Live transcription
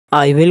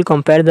I will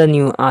compare the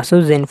new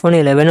Asus Zenfone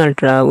 11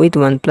 Ultra with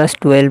OnePlus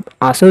 12.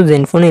 Asus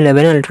Zenfone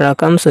 11 Ultra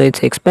comes with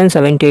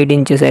 6.78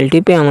 inches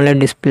LTP AMOLED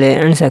display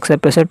and success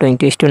ratio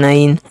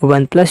 20:9.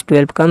 OnePlus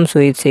 12 comes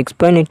with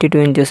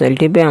 6.82 inches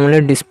LTP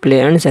AMOLED display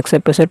and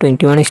success ratio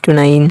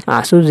 21:9.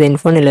 Asus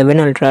Zenfone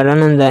 11 Ultra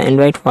run on the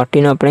Android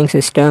 14 operating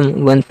system.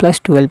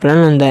 OnePlus 12 run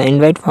on the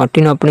Android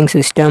 14 operating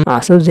system.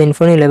 Asus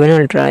Zenfone 11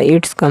 Ultra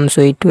it comes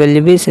with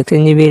 12GB,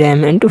 16GB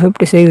RAM and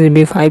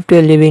 256GB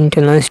 512GB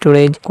internal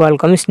storage.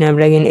 Qualcomm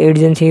Snapdragon 8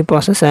 Gen 3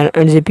 processor,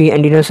 8GB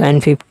Adreno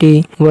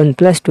 950.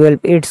 OnePlus 12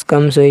 it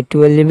comes with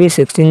 12GB,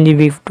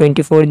 16GB,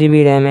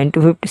 24GB RAM and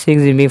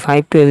 256GB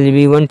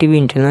 512GB 1TB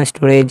internal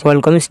storage.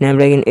 Qualcomm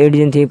Snapdragon 8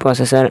 Gen 3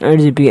 processor,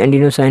 8GB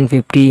Adreno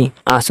 950.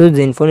 Asus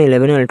Zenfone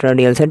 11 Ultra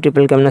real set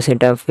triple camera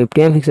setup,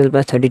 50MP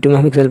plus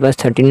 32MP plus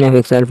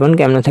 13MP front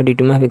camera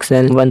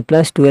 32MP.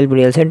 OnePlus 12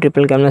 real set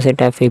triple camera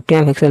setup,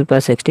 50MP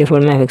plus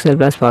 64MP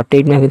plus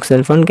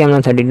 48MP front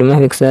camera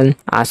 32MP.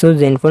 Asus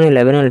Zenfone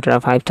 11 Ultra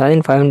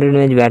 5500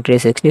 mAh battery,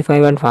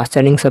 65W fast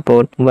charging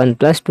support.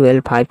 OnePlus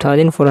 12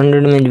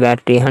 5400 mAh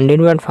battery,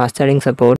 100W fast charging support.